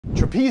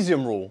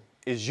Trapezium rule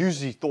is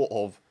usually thought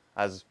of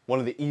as one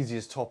of the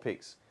easiest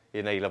topics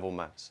in A-level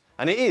maths.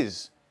 And it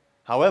is.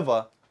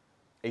 However,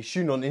 a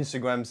student on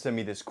Instagram sent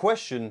me this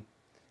question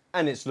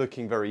and it's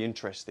looking very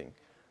interesting.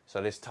 So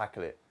let's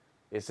tackle it.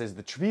 It says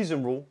the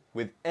trapezium rule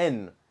with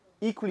n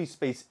equally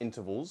spaced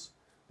intervals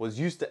was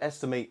used to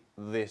estimate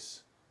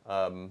this,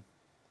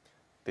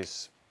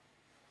 this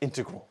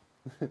integral.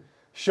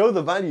 Show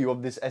the value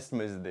of this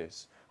estimate is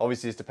this.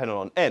 Obviously it's dependent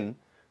on n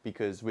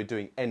because we're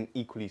doing n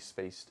equally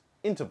spaced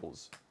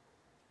intervals.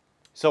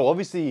 So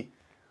obviously,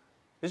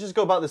 let's just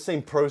go about the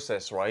same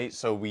process, right?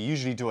 So we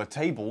usually do a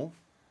table.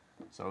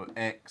 So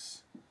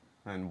x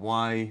and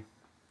y.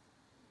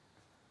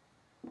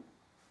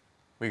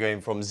 We're going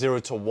from 0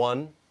 to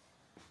 1.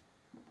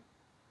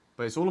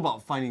 But it's all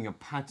about finding a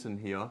pattern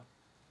here.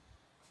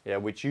 Yeah,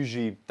 which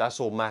usually,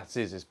 that's all maths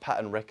is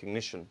pattern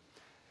recognition.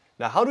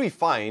 Now, how do we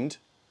find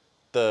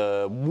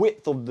the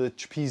width of the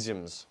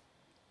trapeziums?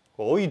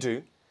 Well, all you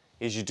do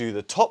is you do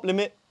the top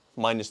limit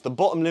minus the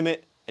bottom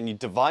limit, and you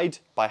divide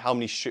by how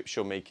many strips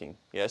you're making.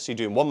 Yeah, so you're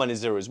doing 1 minus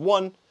 0 is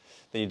 1,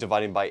 then you're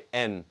dividing by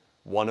n,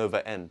 1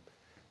 over n.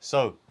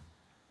 So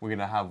we're going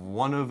to have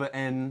 1 over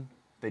n,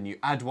 then you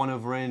add 1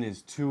 over n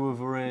is 2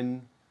 over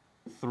n,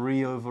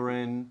 3 over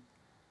n,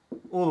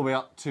 all the way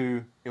up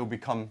to, it'll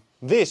become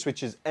this,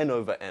 which is n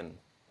over n.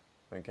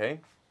 Okay?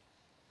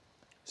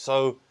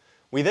 So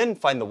we then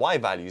find the y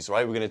values,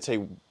 right? We're going to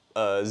take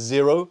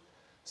 0,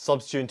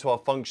 substitute into our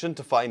function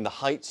to find the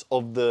heights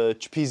of the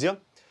trapezia.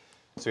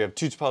 So we have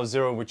 2 to the power of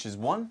 0, which is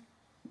 1.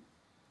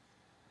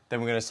 Then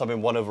we're going to sub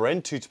in 1 over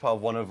n, 2 to the power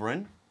of 1 over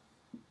n.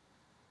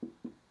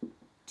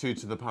 2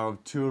 to the power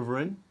of 2 over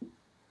n.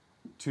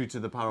 2 to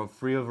the power of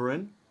 3 over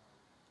n.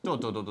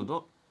 Dot, dot, dot, dot,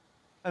 dot.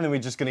 And then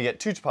we're just going to get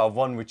 2 to the power of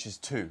 1, which is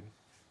 2.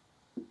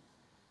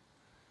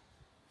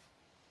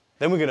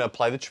 Then we're going to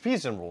apply the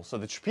trapezium rule. So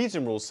the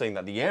trapezium rule is saying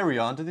that the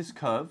area under this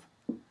curve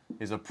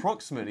is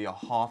approximately a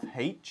half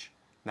h.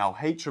 Now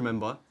h,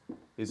 remember,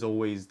 is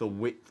always the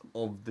width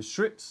of the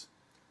strips.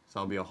 So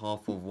that'll be a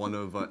half of 1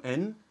 over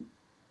n.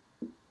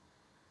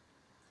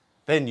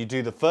 Then you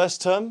do the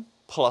first term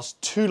plus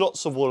 2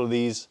 lots of all of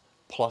these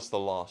plus the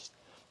last.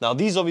 Now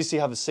these obviously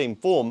have the same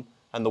form,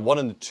 and the 1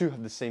 and the 2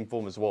 have the same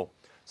form as well.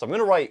 So I'm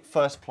going to write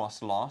first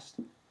plus last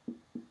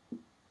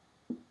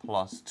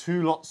plus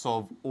 2 lots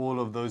of all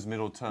of those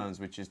middle terms,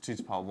 which is 2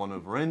 to the power of 1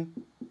 over n,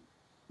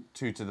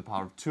 2 to the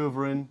power of 2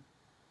 over n,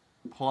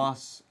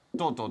 plus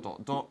dot, dot,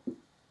 dot, dot.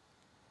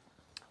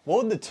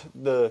 What would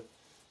the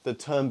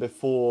term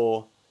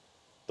before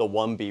the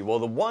 1 be? Well,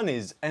 the 1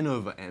 is n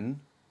over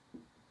n.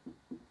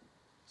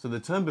 So the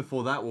term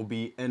before that will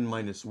be n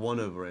minus 1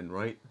 over n,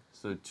 right?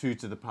 So 2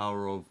 to the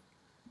power of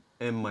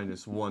n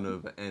minus 1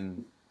 over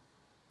n.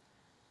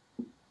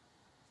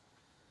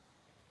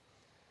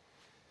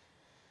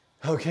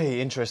 Okay,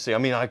 interesting. I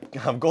mean,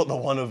 I've got the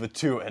 1 over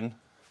 2n.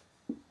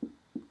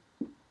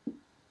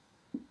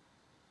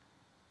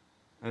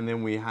 And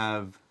then we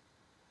have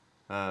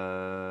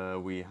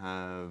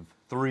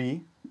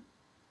 3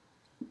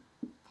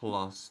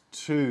 plus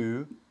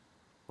 2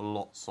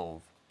 lots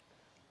of.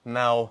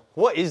 Now,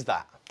 what is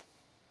that?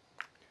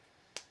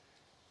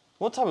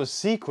 What type of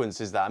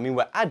sequence is that? I mean,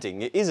 we're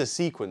adding. It is a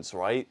sequence,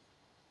 right?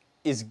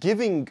 It's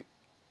giving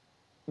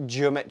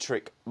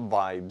geometric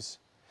vibes.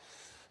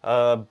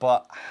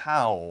 But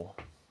how?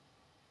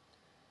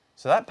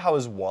 So that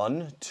powers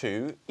 1,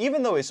 2.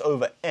 Even though it's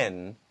over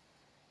n,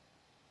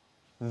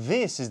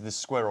 this is the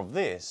square of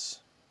this.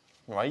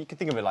 Right? You can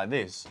think of it like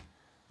this.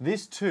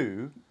 This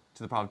 2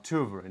 to the power of 2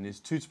 over n is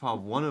 2 to the power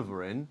of 1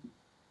 over n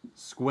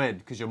squared,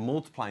 because you're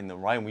multiplying them,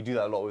 right? And we do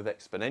that a lot with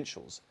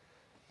exponentials.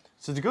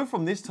 So to go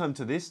from this term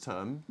to this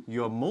term,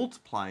 you're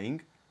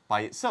multiplying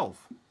by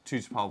itself, 2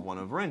 to the power of 1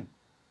 over n.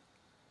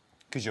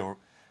 Because you're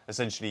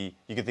essentially,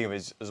 you can think of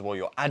it as well,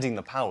 you're adding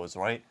the powers,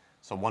 right?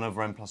 So 1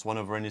 over n plus 1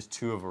 over n is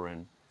 2 over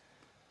n.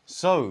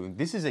 So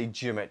this is a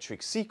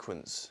geometric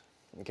sequence.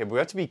 Okay, but we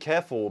have to be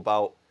careful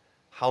about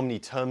how many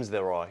terms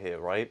there are here,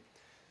 right?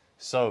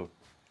 So,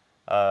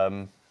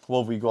 what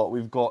have we got?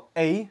 We've got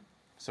a,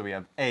 so we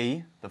have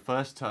a, the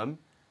first term,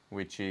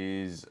 which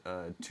is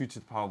 2 to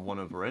the power of 1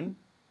 over n.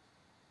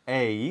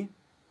 A,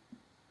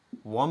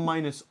 1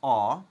 minus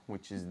r,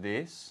 which is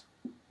this,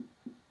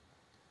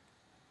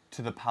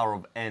 to the power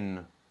of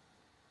n.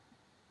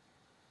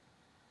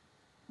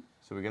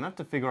 So we're going to have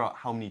to figure out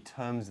how many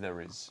terms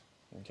there is.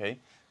 Okay,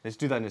 let's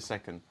do that in a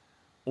second.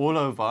 All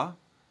over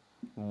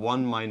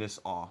 1 minus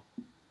r.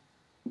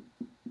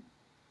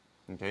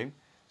 Okay,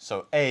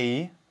 so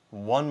a,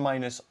 1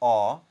 minus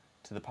r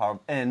to the power of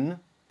n,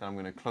 then I'm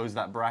going to close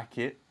that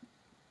bracket,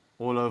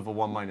 all over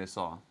 1 minus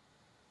r.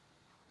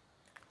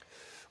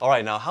 All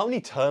right, now how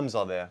many terms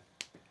are there?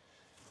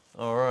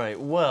 All right,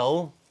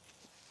 well,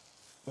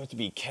 we have to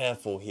be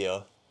careful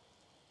here.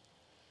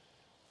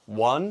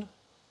 1,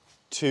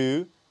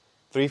 2,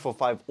 3, 4,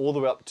 5, all the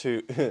way up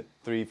to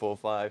 3, 4,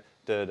 5,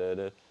 da, da,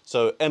 da.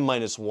 So n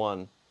minus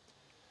 1.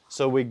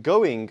 So we're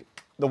going,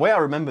 the way I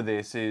remember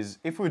this is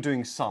if we're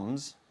doing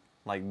sums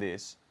like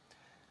this,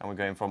 and we're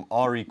going from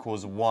r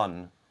equals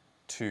 1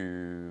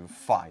 to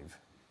 5.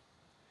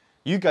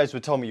 You guys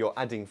would tell me you're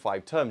adding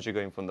 5 terms. You're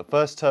going from the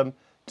first term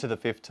to the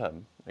 5th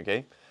term,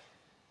 okay?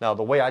 Now,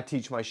 the way I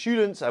teach my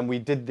students, and we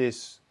did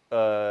this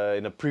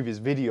in a previous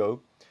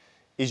video,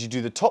 is you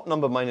do the top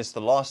number minus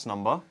the last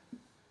number,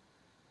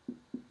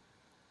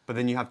 but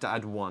then you have to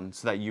add 1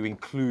 so that you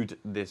include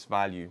this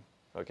value,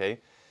 okay?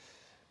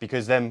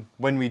 Because then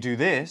when we do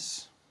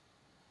this,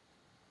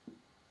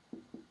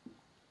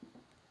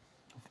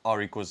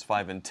 r equals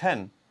 5 and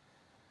 10,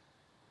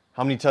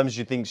 how many terms do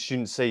you think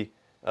students say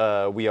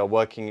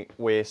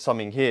we're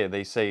summing here?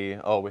 They say,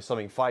 oh, we're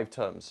summing 5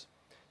 terms.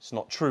 It's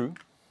not true,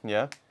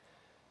 yeah?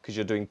 Because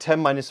you're doing 10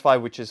 minus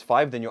 5, which is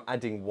 5, then you're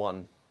adding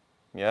 1,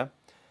 yeah?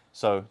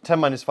 So 10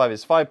 minus 5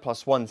 is 5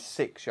 plus 1,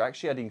 6. You're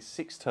actually adding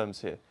 6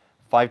 terms here.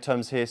 5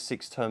 terms here,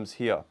 6 terms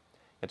here. You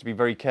have to be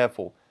very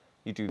careful.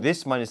 You do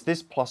this minus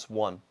this plus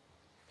 1.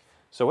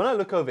 So when I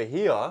look over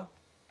here,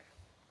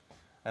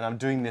 and I'm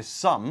doing this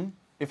sum,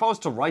 if I was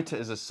to write it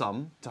as a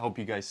sum, to help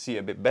you guys see it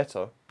a bit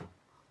better,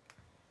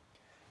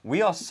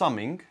 we are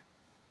summing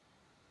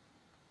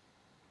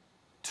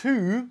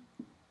 2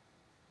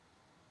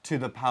 to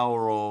the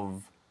power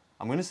of,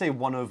 I'm going to say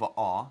 1 over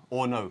r,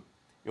 or no,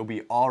 it'll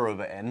be r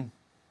over n.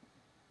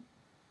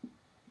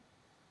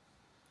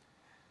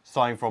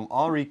 Starting from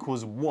r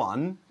equals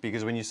 1,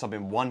 because when you sub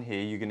in 1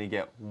 here, you're going to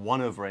get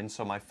 1 over n.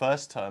 So my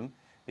first term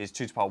is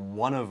 2 to the power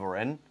 1 over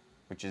n,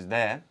 which is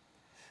there.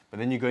 But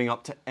then you're going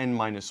up to n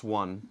minus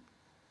 1.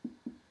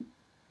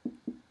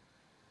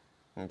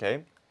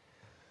 Okay?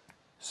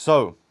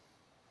 So,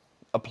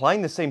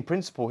 applying the same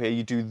principle here,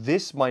 you do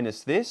this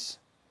minus this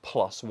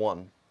plus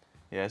 1.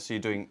 Yeah, so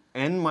you're doing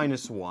n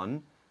minus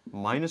 1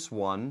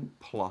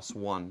 plus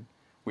 1,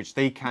 which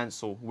they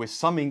cancel. We're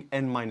summing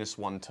n minus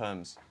 1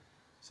 terms.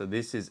 So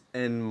this is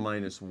n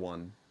minus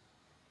 1.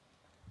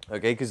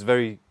 Okay, because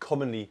very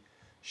commonly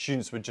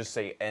students would just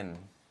say n.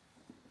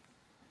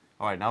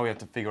 All right, now we have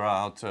to figure out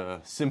how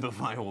to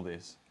simplify all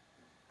this.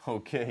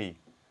 Okay,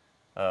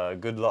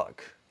 good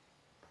luck.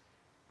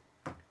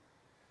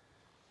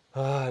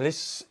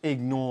 Let's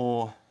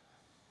ignore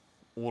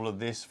all of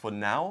this for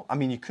now. I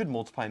mean, you could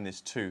multiply in this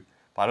too,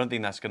 but I don't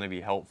think that's going to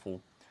be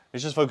helpful.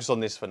 Let's just focus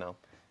on this for now.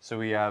 So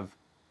we have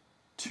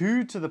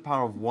 2 to the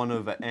power of 1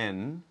 over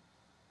n,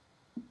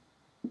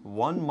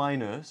 1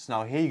 minus,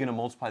 now here you're going to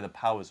multiply the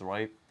powers,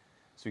 right?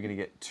 So you're going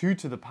to get 2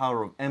 to the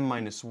power of n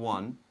minus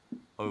 1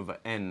 over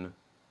n,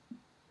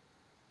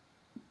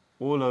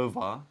 all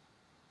over,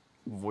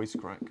 voice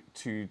crack,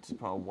 2 to the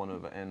power of 1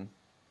 over n.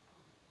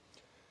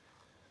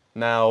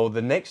 Now,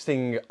 the next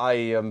thing I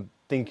am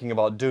thinking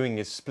about doing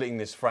is splitting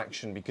this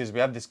fraction, because we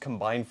have this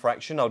combined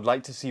fraction. I would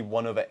like to see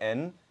 1 over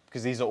n,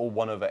 because these are all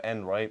 1 over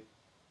n, right?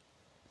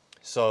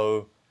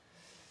 So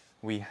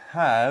we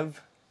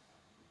have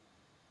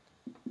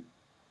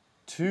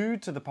 2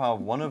 to the power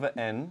of 1 over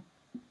n,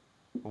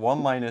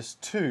 1 minus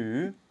 2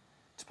 to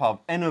the power of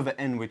n over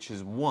n, which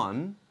is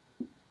 1,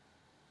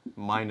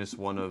 minus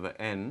 1 over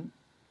n,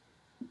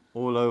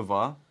 all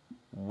over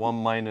 1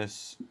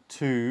 minus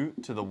 2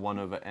 to the 1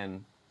 over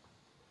n.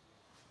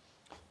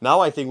 Now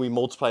I think we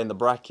multiply in the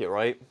bracket,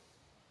 right?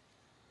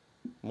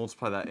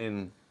 Multiply that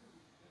in.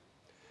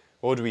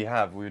 What do we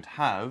have? We would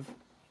have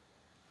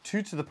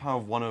 2 to the power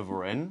of 1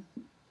 over n,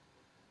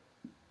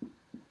 2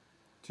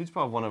 to the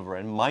power of 1 over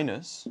n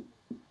minus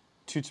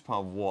 2 to the power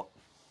of what?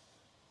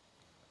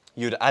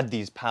 You'd add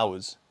these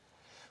powers.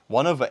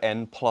 1 over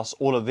n plus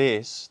all of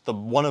this, the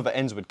 1 over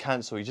n's would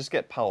cancel. You just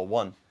get power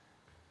 1.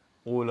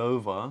 All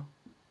over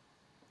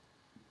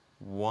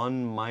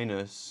 1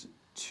 minus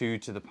 2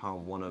 to the power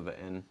of 1 over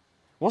n.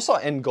 What's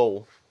our end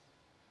goal?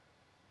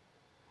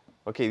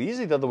 Okay, these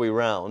are the other way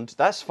around.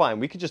 That's fine.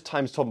 We could just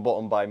times top and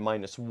bottom by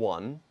minus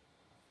 1.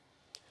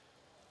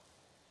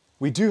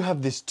 We do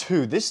have this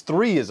 2. This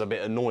 3 is a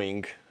bit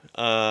annoying.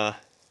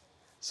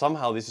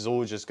 Somehow this is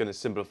all just going to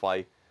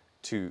simplify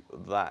to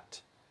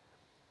that.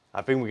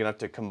 I think we're going to have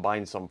to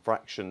combine some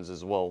fractions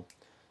as well.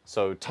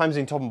 So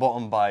timesing top and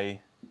bottom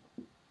by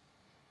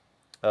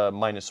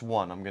minus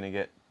 1. I'm going to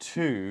get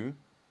 2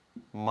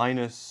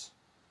 minus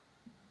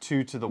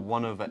 2 to the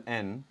 1 over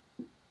n,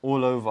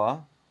 all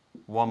over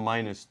 1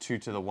 minus 2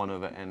 to the 1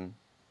 over n.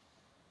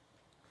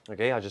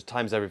 Okay, I just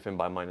times everything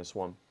by minus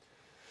 1.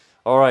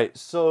 All right,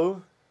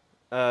 so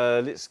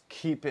let's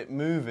keep it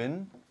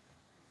moving.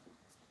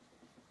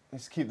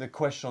 Let's keep the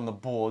question on the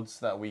board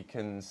so that we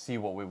can see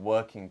what we're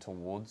working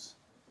towards.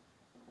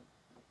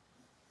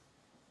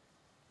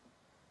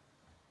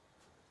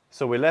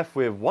 So we're left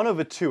with 1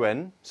 over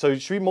 2n. So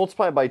should we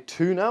multiply it by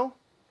 2 now?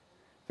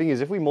 Thing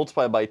is, if we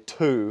multiply it by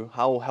 2,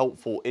 how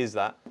helpful is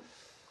that?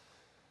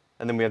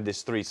 And then we have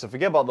this 3. So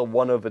forget about the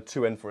 1 over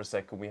 2n for a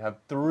second. We have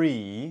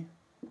 3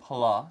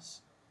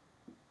 plus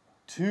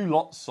 2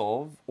 lots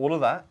of, all of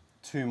that,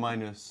 2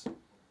 minus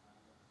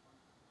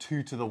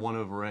 2 to the 1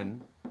 over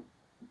n,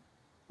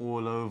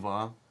 all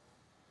over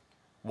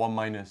 1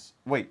 minus,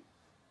 wait,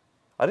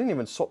 I didn't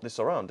even swap this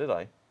around, did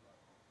I?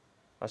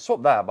 I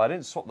swapped that, but I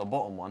didn't swap the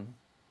bottom one.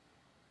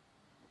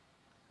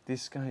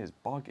 This guy is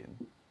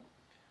bugging.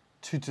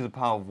 2 to the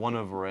power of 1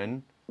 over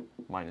n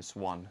minus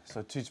 1.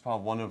 So 2 to the power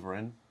of 1 over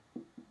n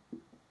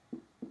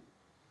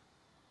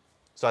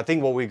So I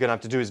think what we're going to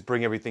have to do is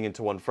bring everything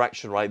into one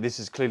fraction, right? This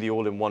is clearly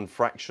all in one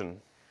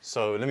fraction.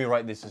 So let me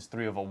write this as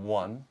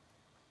 3/1.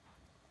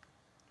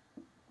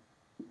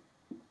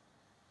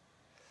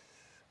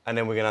 And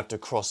then we're going to have to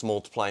cross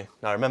multiply.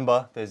 Now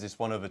remember, there's this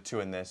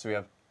 1/2 in there. So we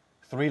have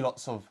 3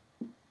 lots of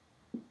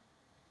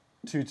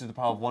 2 to the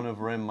power of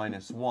 1/n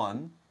minus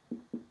 1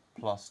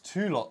 plus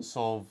 2 lots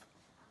of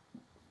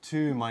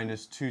 2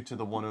 minus 2 to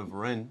the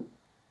 1/n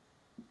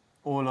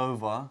all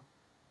over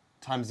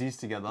times these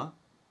together.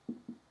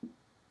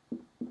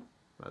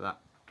 Like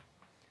that.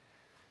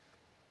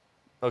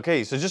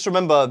 Okay, so just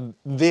remember,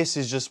 this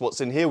is just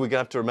what's in here. We're going to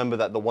have to remember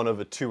that the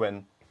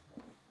 1/2n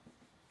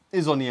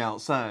is on the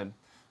outside.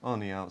 On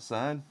the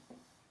outside.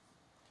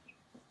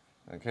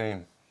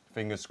 Okay,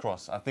 fingers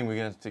crossed. I think we're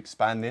going to have to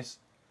expand this.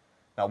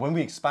 Now, when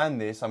we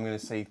expand this, I'm going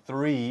to say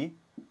 3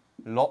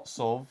 lots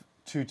of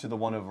 2 to the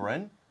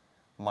 1/n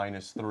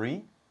minus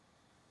 3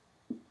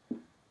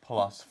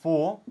 plus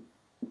 4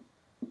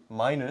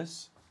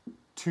 minus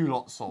 2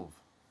 lots of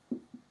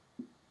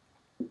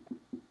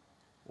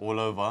all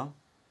over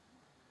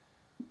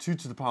 2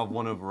 to the power of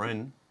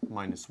 1/n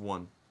minus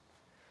 1.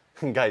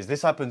 Guys,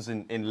 this happens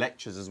in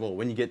lectures as well.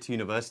 When you get to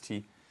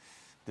university,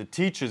 the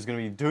teacher's going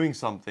to be doing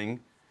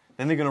something,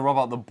 then they're going to rub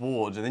out the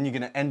boards, and then you're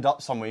going to end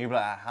up somewhere. You're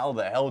like, how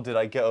the hell did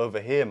I get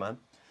over here, man?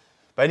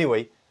 But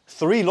anyway,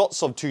 3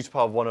 lots of 2 to the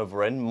power of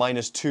 1/n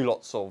minus 2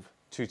 lots of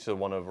 2 to the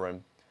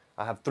 1/n.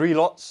 I have 3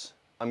 lots.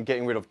 I'm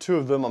getting rid of 2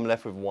 of them. I'm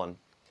left with 1.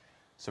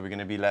 So we're going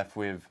to be left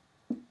with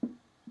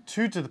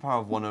 2 to the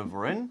power of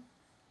 1/n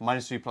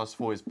minus 3 plus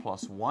 4 is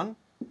plus 1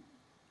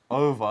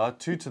 over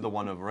 2 to the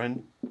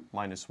 1/n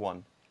minus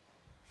 1.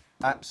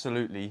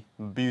 Absolutely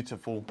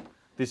beautiful.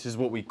 This is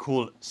what we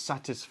call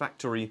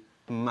satisfactory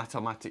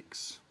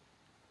mathematics.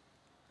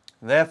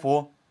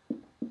 Therefore,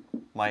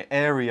 my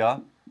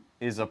area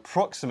is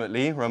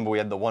approximately, remember we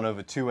had the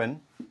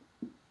 1/2n,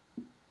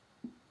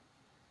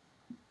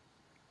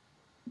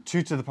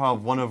 2 to the power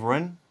of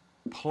 1/n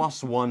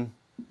plus 1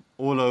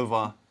 all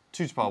over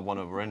 2 to the power of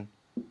 1/n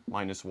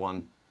minus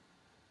 1.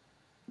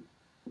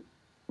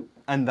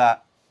 And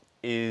that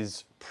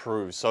is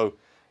proved. So,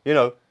 you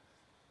know,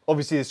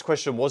 obviously this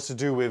question was to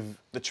do with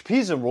the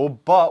trapezium rule,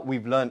 but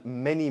we've learned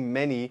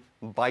many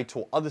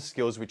vital other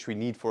skills which we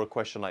need for a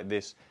question like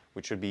this,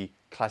 which would be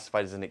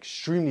classified as an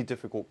extremely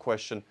difficult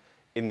question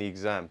in the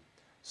exam.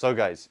 So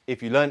guys,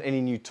 if you learn any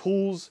new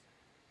tools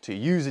to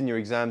use in your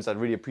exams, I'd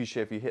really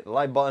appreciate if you hit the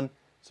like button,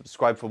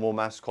 subscribe for more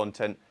maths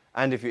content,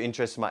 and if you're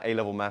interested in my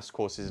A-level maths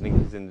courses, link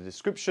is in the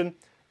description.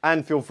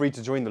 And feel free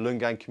to join the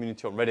Lungang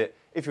community on Reddit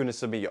if you want to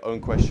submit your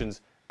own questions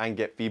and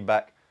get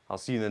feedback. I'll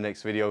see you in the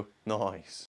next video. Nice.